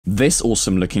This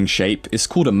awesome looking shape is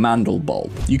called a Mandelbulb.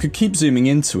 You could keep zooming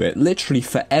into it literally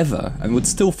forever and would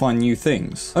still find new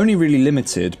things, only really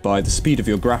limited by the speed of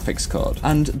your graphics card.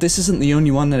 And this isn't the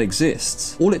only one that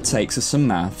exists. All it takes is some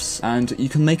maths and you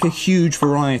can make a huge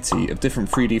variety of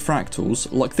different 3D fractals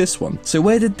like this one. So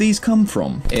where did these come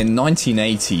from? In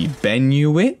 1980,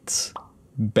 Benoit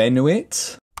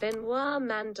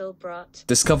Mandelbrot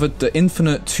discovered the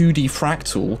infinite 2D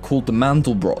fractal called the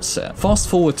Mandelbrot set. Fast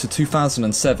forward to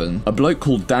 2007, a bloke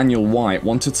called Daniel White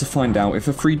wanted to find out if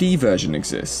a 3D version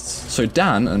exists. So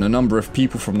Dan and a number of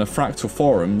people from the Fractal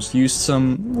forums used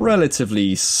some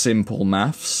relatively simple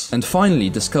maths and finally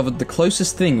discovered the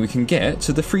closest thing we can get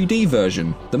to the 3D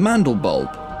version, the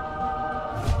Mandelbulb.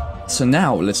 So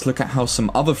now let's look at how some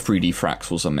other 3D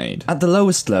fractals are made. At the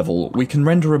lowest level, we can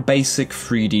render a basic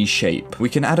 3D shape. We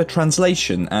can add a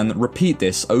translation and repeat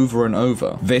this over and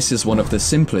over. This is one of the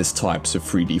simplest types of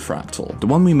 3D fractal. The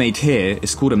one we made here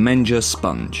is called a Menger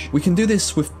sponge. We can do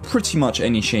this with pretty much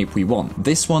any shape we want.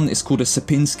 This one is called a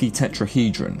Sierpinski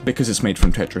tetrahedron because it's made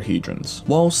from tetrahedrons.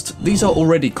 Whilst these are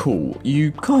already cool,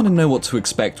 you kind of know what to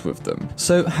expect with them.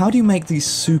 So how do you make these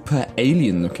super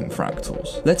alien looking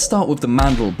fractals? Let's start with the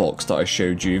Mandelbulb that I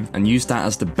showed you and use that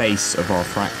as the base of our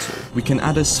fractal. We can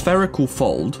add a spherical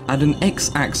fold, add an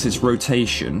x-axis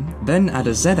rotation, then add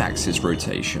a z-axis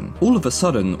rotation. All of a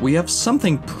sudden, we have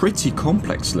something pretty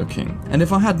complex looking. And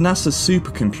if I had NASA's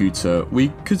supercomputer, we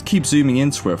could keep zooming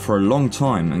into it for a long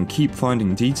time and keep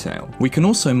finding detail. We can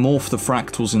also morph the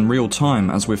fractals in real time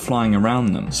as we're flying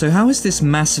around them. So how is this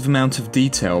massive amount of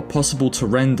detail possible to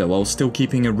render while still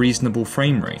keeping a reasonable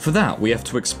frame rate? For that, we have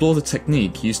to explore the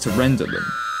technique used to render them.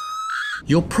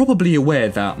 You're probably aware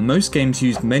that most games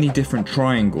use many different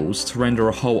triangles to render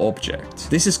a whole object.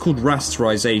 This is called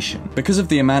rasterization. Because of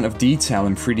the amount of detail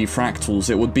in 3D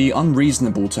fractals, it would be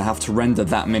unreasonable to have to render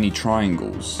that many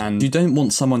triangles. And you don't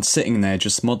want someone sitting there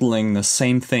just modeling the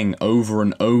same thing over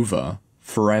and over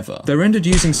forever. They're rendered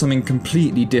using something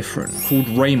completely different, called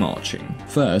ray marching.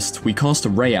 First, we cast a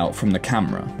ray out from the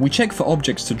camera. We check for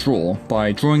objects to draw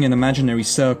by drawing an imaginary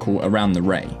circle around the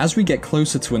ray. As we get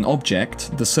closer to an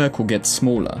object, the circle gets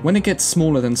smaller. When it gets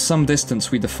smaller than some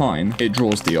distance we define, it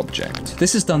draws the object.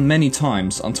 This is done many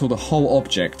times until the whole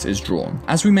object is drawn.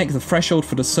 As we make the threshold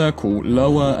for the circle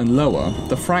lower and lower,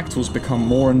 the fractals become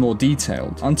more and more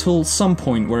detailed, until some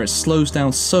point where it slows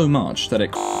down so much that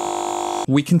it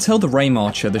We can tell the ray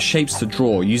marcher the shapes to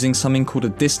draw using something called a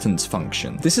distance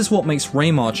function. This is what makes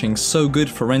ray marching so good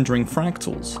for rendering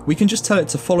fractals. We can just tell it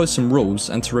to follow some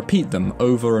rules and to repeat them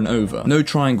over and over. No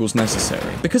triangles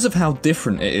necessary. Because of how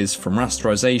different it is from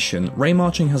rasterization, ray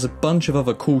marching has a bunch of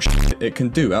other cool shit it can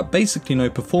do at basically no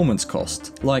performance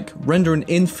cost, like render an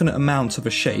infinite amount of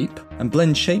a shape and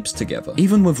blend shapes together.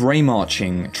 Even with ray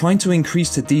marching, trying to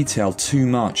increase the detail too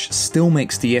much still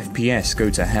makes the FPS go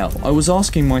to hell. I was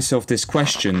asking myself this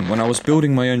question when I was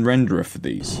building my own renderer for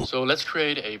these. So let's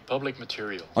create a public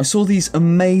material. I saw these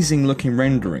amazing looking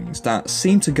renderings that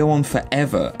seemed to go on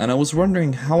forever, and I was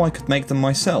wondering how I could make them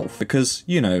myself, because,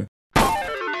 you know.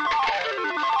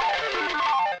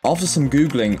 After some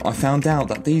googling, I found out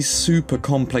that these super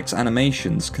complex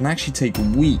animations can actually take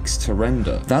weeks to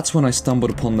render. That's when I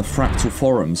stumbled upon the Fractal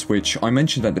forums, which I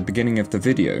mentioned at the beginning of the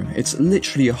video. It's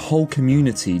literally a whole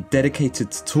community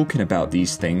dedicated to talking about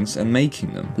these things and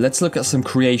making them. Let's look at some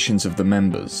creations of the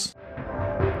members.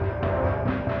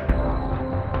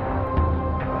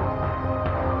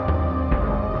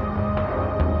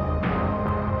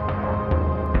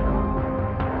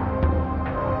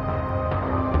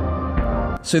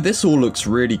 So this all looks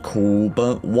really cool,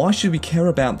 but why should we care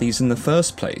about these in the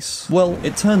first place? Well,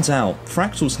 it turns out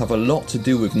fractals have a lot to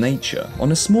do with nature.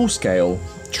 On a small scale,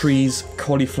 trees,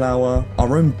 cauliflower,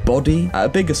 our own body. At a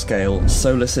bigger scale,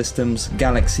 solar systems,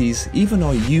 galaxies, even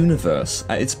our universe,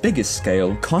 at its biggest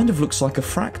scale, kind of looks like a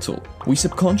fractal. We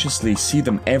subconsciously see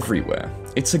them everywhere.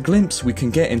 It's a glimpse we can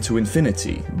get into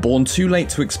infinity. Born too late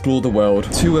to explore the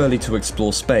world, too early to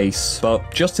explore space,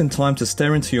 but just in time to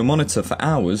stare into your monitor for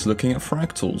hours looking at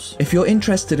fractals. If you're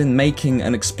interested in making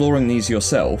and exploring these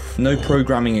yourself, no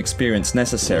programming experience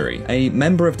necessary. A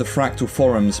member of the Fractal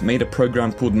forums made a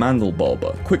program called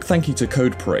Mandelbulb. Quick thank you to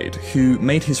Code Parade, who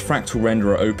made his Fractal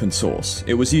renderer open source.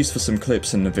 It was used for some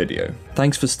clips in the video.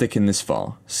 Thanks for sticking this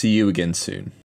far. See you again soon.